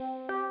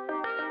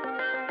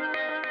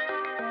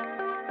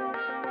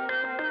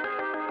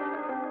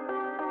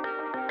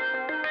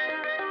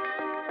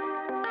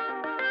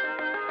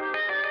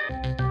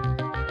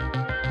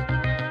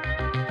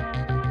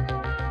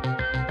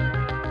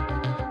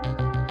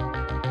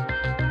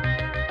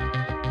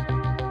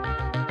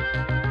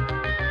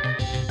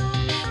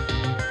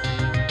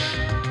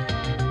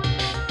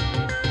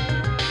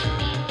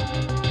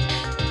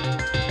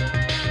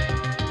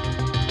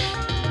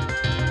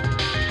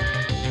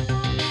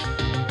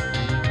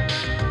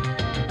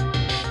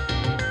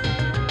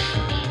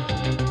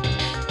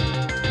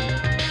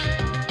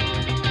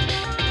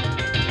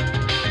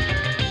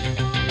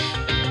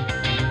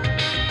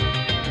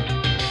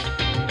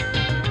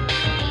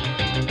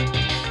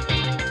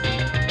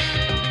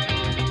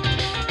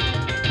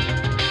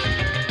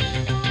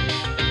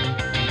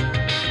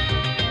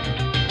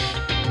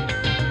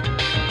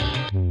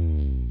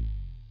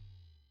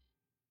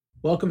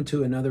Welcome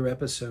to another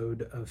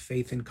episode of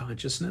Faith and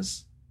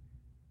Consciousness.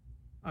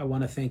 I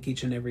want to thank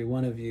each and every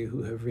one of you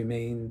who have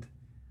remained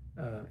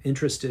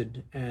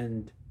interested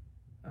and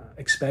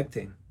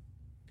expecting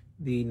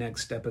the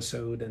next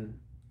episode. And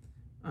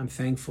I'm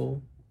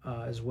thankful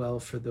as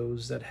well for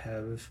those that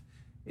have,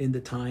 in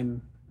the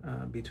time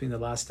between the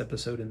last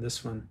episode and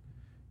this one,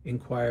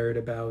 inquired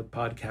about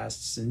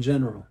podcasts in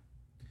general.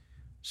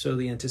 So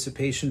the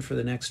anticipation for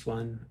the next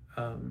one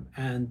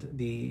and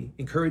the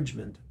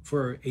encouragement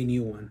for a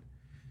new one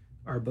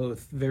are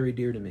both very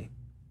dear to me.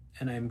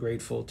 And I am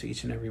grateful to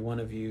each and every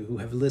one of you who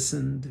have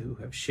listened, who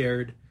have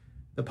shared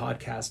the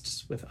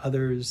podcasts with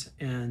others,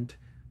 and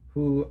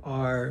who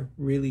are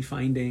really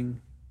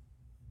finding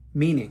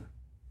meaning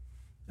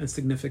and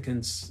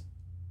significance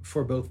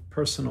for both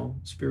personal,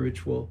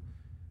 spiritual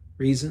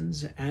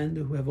reasons, and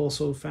who have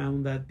also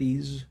found that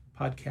these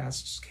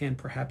podcasts can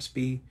perhaps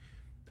be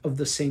of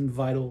the same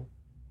vital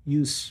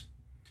use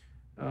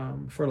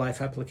for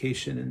life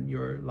application in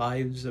your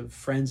lives of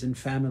friends and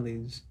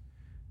families,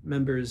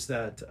 members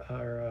that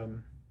are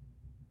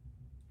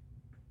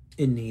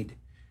in need,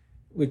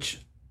 which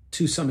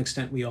to some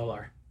extent we all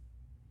are.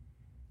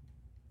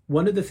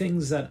 One of the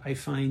things that I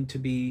find to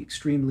be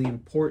extremely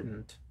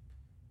important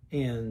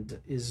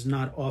and is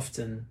not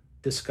often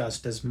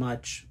discussed as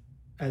much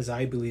as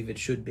I believe it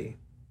should be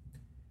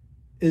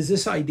is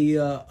this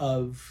idea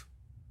of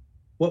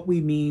what we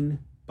mean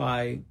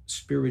by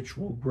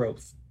spiritual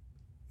growth.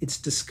 It's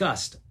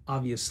discussed,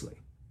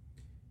 obviously,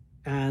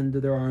 and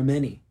there are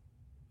many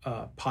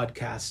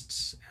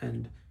podcasts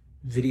and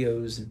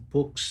videos and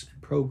books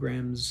and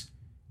programs,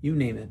 you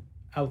name it,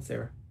 out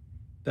there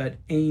that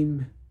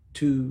aim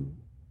to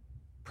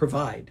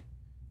provide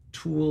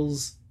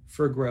tools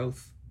for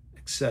growth,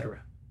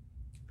 etc.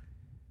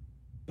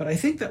 But I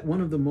think that one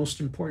of the most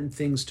important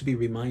things to be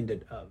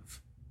reminded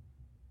of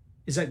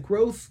is that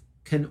growth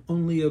can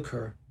only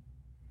occur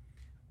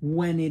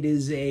when it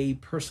is a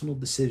personal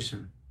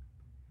decision.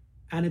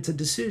 And it's a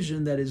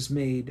decision that is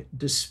made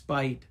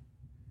despite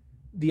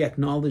the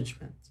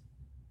acknowledgement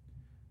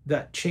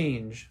that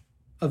change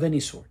of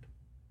any sort,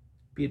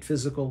 be it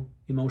physical,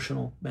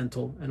 emotional,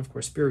 mental, and of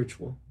course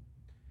spiritual,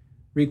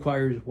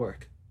 requires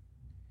work.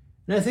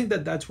 And I think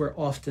that that's where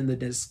often the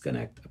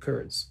disconnect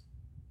occurs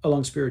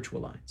along spiritual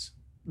lines.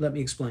 Let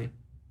me explain.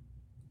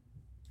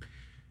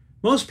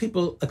 Most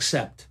people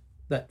accept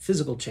that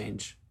physical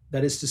change,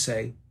 that is to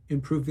say,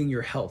 improving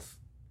your health,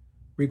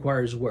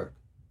 requires work.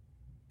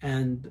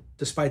 And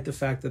despite the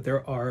fact that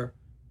there are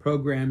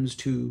programs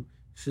to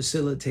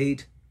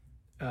facilitate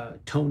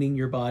toning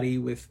your body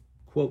with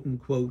quote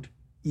unquote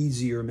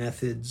easier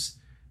methods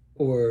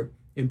or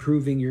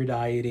improving your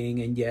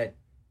dieting and yet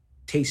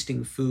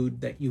tasting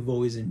food that you've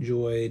always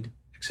enjoyed,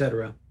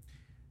 etc.,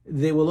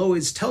 they will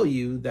always tell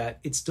you that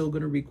it's still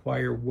going to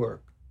require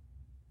work,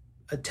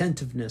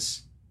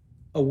 attentiveness,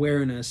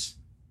 awareness,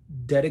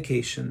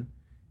 dedication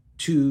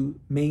to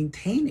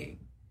maintaining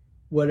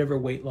whatever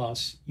weight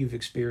loss you've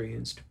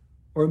experienced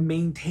or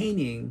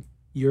maintaining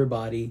your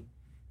body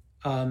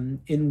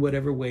in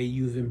whatever way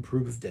you've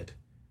improved it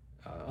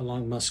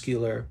along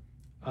muscular,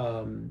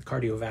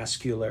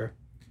 cardiovascular,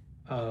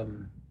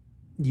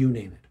 you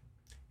name it.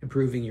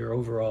 Improving your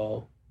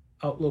overall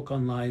outlook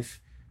on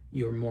life,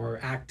 you're more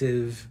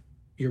active,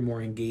 you're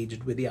more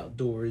engaged with the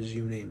outdoors,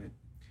 you name it.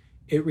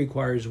 It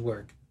requires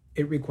work.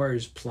 It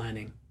requires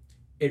planning.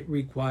 It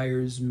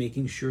requires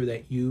making sure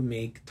that you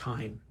make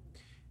time.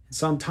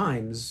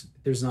 Sometimes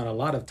there's not a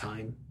lot of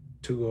time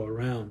to go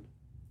around.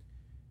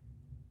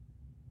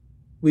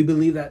 We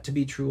believe that to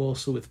be true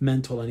also with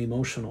mental and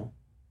emotional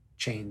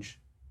change,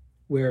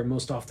 where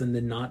most often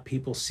than not,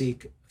 people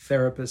seek a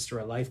therapist or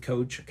a life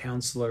coach, a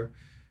counselor,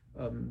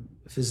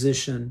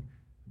 physician,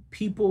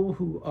 people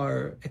who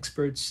are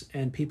experts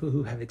and people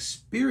who have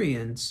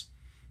experience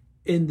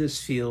in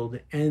this field,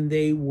 and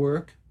they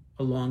work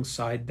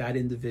alongside that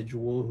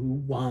individual who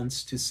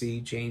wants to see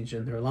change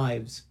in their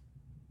lives.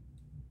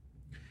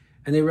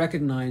 And they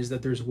recognize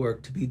that there's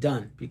work to be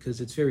done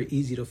because it's very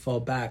easy to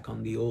fall back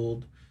on the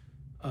old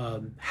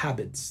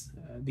habits,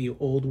 the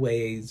old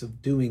ways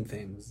of doing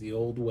things, the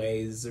old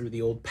ways or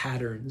the old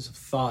patterns of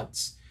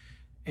thoughts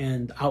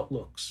and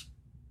outlooks.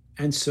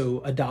 And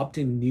so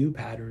adopting new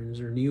patterns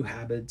or new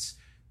habits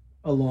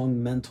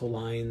along mental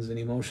lines and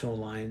emotional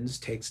lines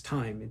takes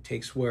time, it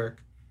takes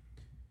work.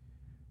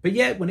 But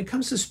yet, when it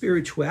comes to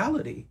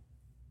spirituality,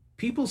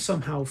 people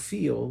somehow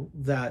feel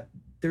that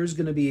there's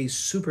going to be a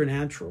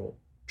supernatural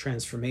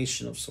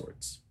transformation of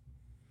sorts.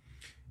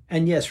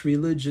 And yes,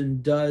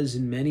 religion does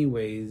in many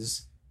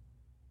ways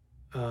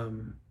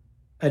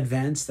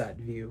advance that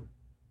view.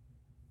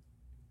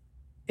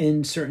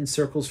 In certain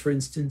circles, for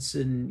instance,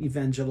 in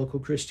evangelical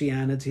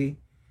Christianity,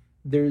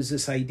 there's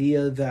this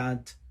idea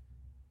that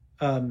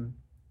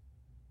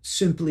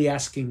simply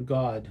asking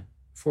God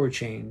for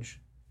change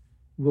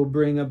will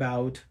bring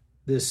about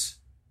this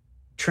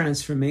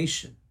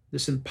transformation,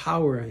 this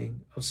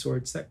empowering of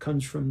sorts that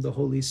comes from the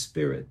Holy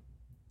Spirit.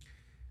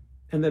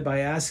 And that by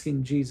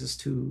asking Jesus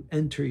to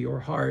enter your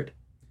heart,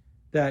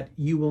 that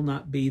you will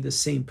not be the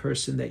same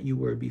person that you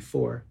were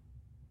before.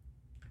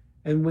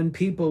 And when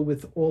people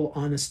with all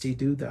honesty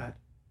do that,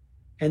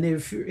 and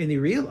they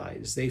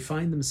realize, they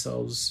find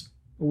themselves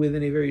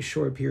within a very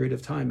short period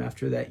of time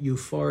after that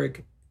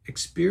euphoric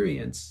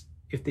experience,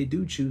 if they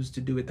do choose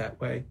to do it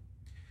that way,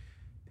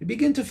 they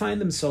begin to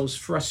find themselves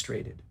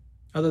frustrated,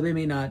 although they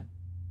may not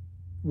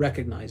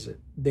recognize it.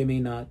 They may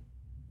not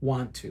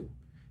want to.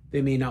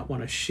 They may not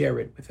want to share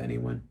it with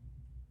anyone.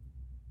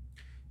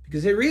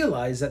 Because they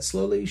realize that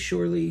slowly,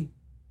 surely,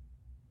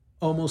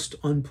 almost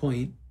on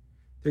point,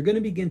 they're going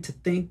to begin to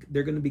think,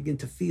 they're going to begin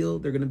to feel,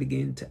 they're going to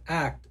begin to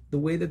act the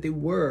way that they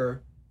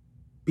were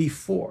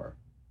before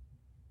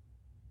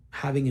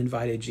having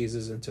invited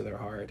Jesus into their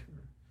heart,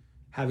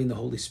 having the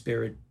Holy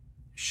Spirit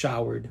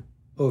showered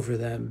over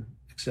them,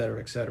 etc.,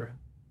 etc.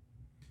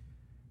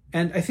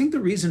 And I think the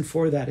reason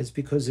for that is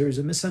because there is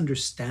a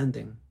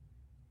misunderstanding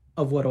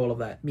of what all of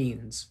that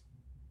means.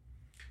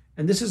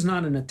 And this is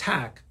not an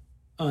attack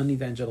on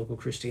evangelical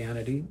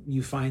Christianity.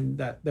 You find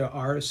that there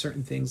are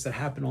certain things that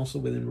happen also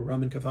within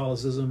Roman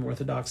Catholicism,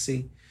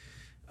 Orthodoxy,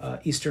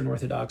 Eastern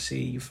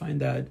Orthodoxy. You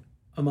find that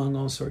among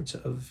all sorts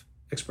of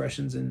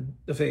expressions in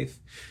the faith.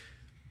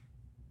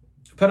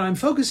 But I'm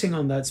focusing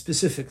on that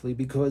specifically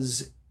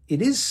because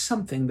it is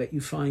something that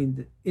you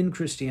find in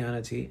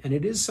Christianity, and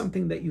it is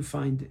something that you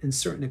find in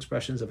certain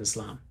expressions of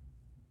Islam.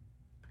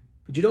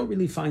 But you don't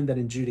really find that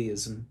in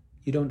Judaism.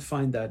 You don't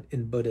find that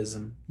in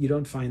Buddhism. You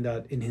don't find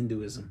that in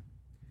Hinduism.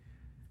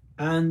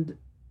 And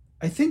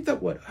I think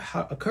that what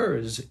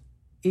occurs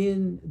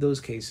in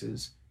those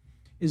cases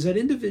is that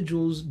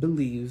individuals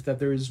believe that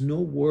there is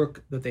no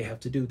work that they have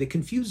to do. They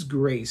confuse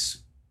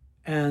grace,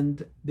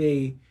 and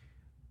they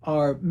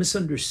are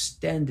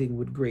misunderstanding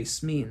what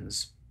grace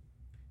means.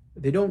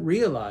 They don't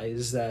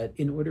realize that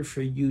in order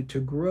for you to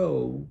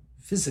grow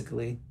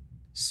physically,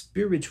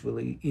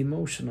 spiritually,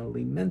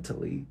 emotionally,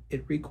 mentally,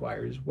 it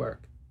requires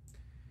work.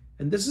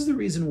 And this is the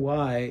reason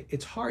why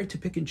it's hard to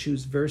pick and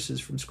choose verses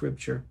from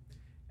Scripture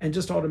and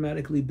just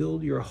automatically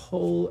build your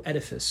whole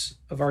edifice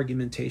of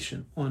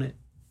argumentation on it.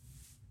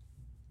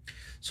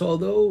 So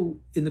although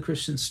in the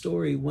Christian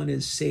story, one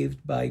is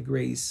saved by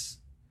grace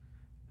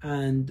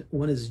and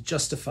one is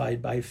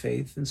justified by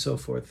faith and so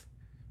forth,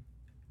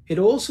 it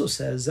also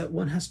says that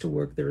one has to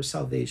work their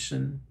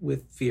salvation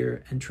with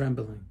fear and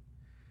trembling.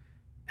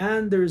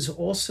 And there's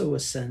also a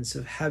sense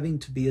of having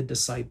to be a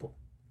disciple.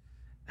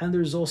 And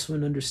there's also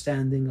an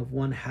understanding of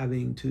one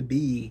having to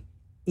be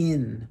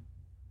in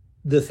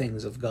the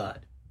things of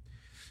God.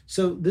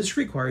 So this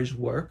requires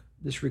work,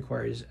 this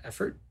requires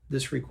effort,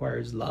 this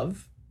requires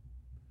love.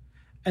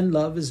 And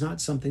love is not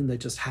something that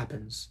just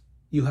happens.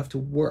 You have to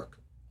work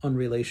on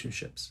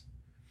relationships.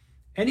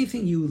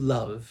 Anything you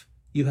love,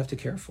 you have to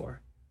care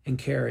for. And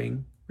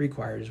caring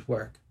requires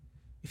work.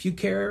 If you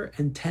care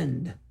and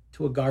tend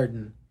to a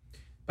garden,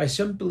 by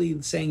simply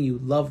saying you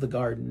love the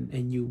garden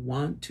and you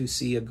want to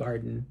see a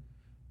garden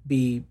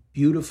be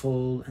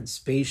beautiful and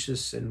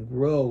spacious and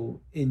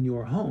grow in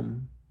your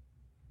home,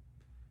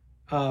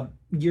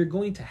 you're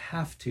going to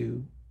have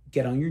to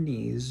get on your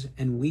knees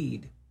and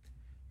weed.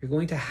 You're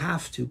going to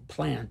have to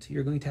plant.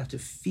 You're going to have to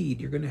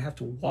feed. You're going to have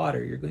to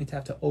water. You're going to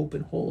have to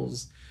open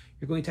holes.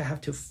 You're going to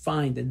have to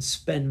find and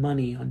spend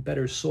money on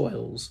better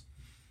soils.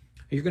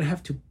 You're going to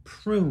have to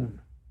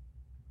prune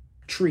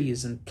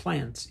trees and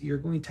plants. You're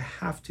going to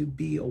have to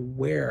be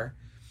aware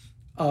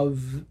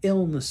of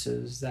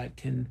illnesses that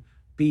can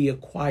be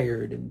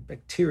acquired and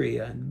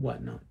bacteria and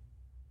whatnot.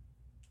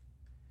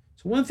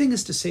 So one thing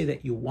is to say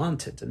that you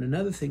want it, and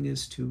another thing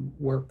is to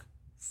work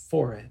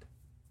for it.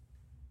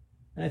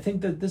 And I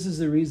think that this is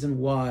the reason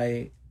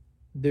why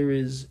there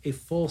is a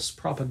false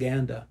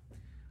propaganda,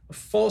 a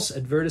false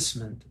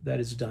advertisement that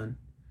is done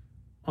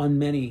on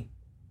many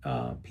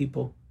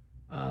people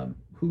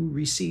who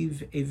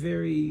receive a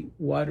very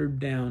watered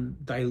down,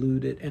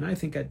 diluted, and I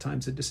think at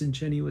times a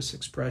disingenuous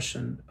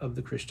expression of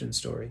the Christian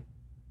story.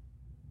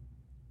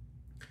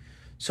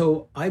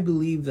 So I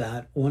believe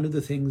that one of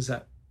the things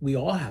that we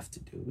all have to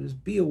do is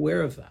be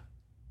aware of that.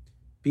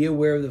 Be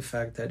aware of the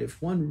fact that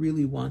if one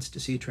really wants to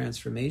see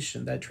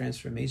transformation, that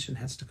transformation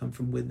has to come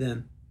from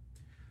within.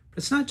 But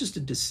it's not just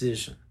a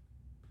decision.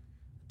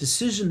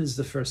 Decision is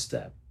the first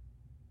step.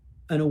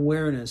 An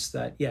awareness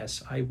that,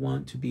 yes, I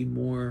want to be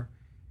more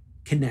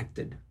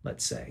connected,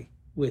 let's say,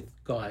 with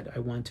God. I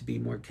want to be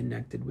more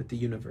connected with the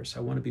universe. I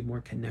want to be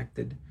more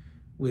connected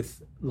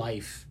with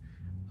life.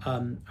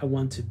 I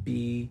want to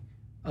be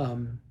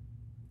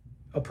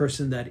a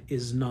person that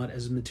is not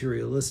as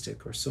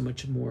materialistic or so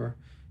much more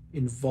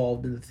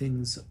involved in the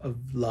things of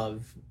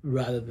love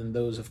rather than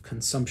those of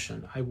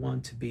consumption. I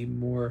want to be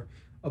more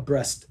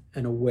abreast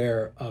and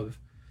aware of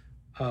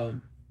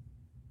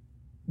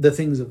the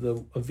things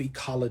of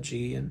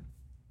ecology and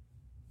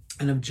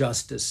of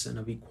justice and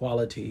of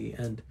equality.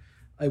 And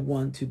I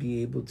want to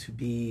be able to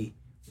be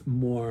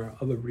more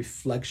of a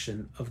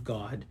reflection of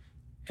God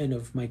and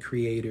of my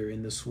Creator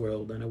in this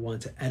world. And I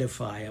want to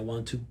edify, I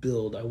want to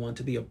build, I want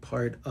to be a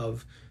part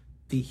of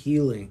the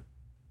healing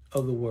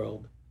of the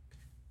world.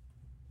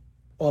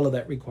 All of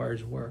that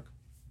requires work.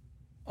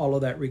 All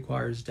of that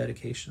requires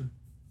dedication.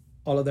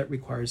 All of that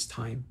requires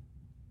time.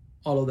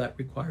 All of that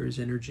requires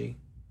energy.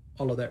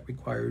 All of that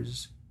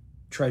requires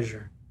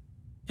treasure.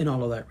 And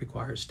all of that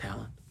requires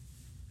talent.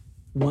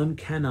 One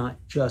cannot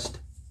just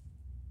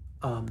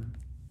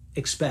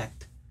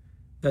expect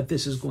that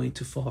this is going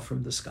to fall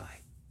from the sky.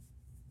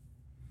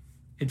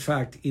 In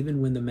fact,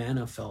 even when the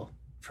manna fell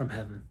from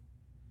heaven,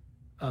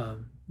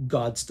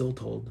 God still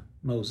told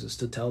Moses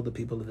to tell the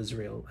people of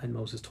Israel, and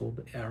Moses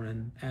told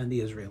Aaron and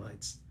the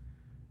Israelites,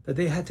 that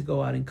they had to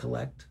go out and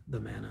collect the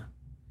manna.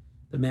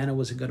 The manna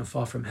wasn't going to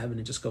fall from heaven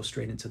and just go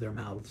straight into their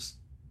mouths.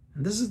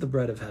 And this is the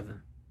bread of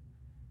heaven.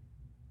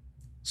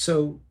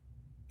 So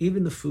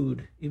even the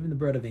food, even the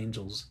bread of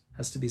angels,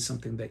 has to be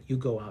something that you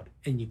go out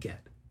and you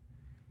get.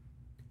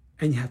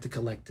 And you have to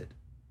collect it,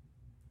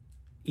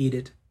 eat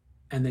it,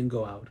 and then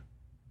go out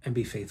and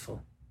be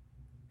faithful.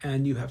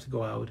 And you have to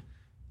go out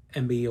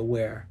and be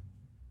aware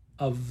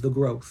of the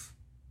growth.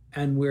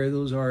 And where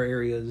those are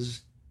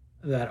areas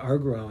that are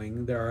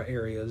growing, there are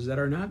areas that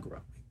are not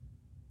growing.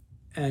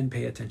 And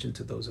pay attention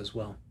to those as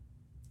well.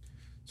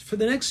 So for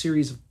the next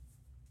series of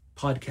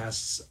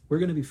podcasts, we're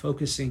going to be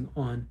focusing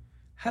on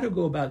how to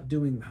go about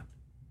doing that.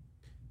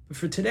 But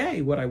for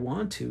today, what I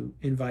want to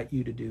invite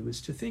you to do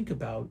is to think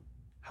about,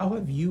 how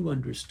have you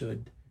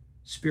understood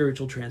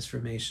spiritual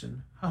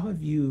transformation? How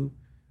have you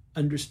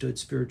understood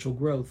spiritual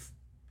growth?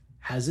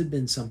 Has it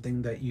been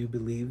something that you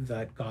believe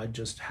that God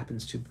just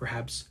happens to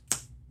perhaps,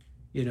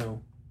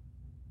 in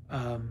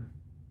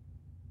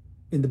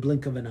the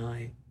blink of an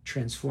eye,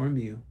 transform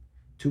you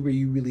to where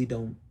you really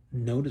don't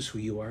notice who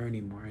you are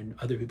anymore and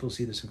other people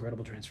see this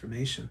incredible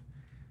transformation?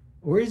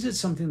 Or is it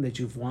something that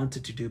you've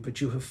wanted to do,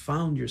 but you have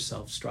found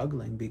yourself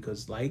struggling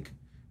because, like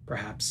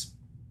perhaps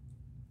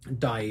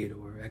diet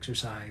or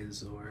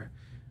exercise or,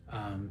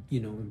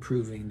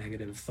 improving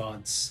negative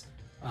thoughts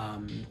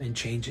and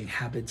changing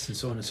habits and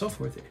so on and so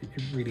forth,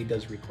 it really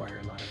does require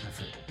a lot of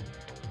effort.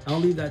 I'll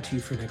leave that to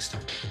you for next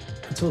time.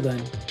 Until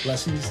then,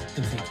 blessings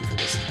and thank you for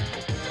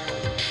listening.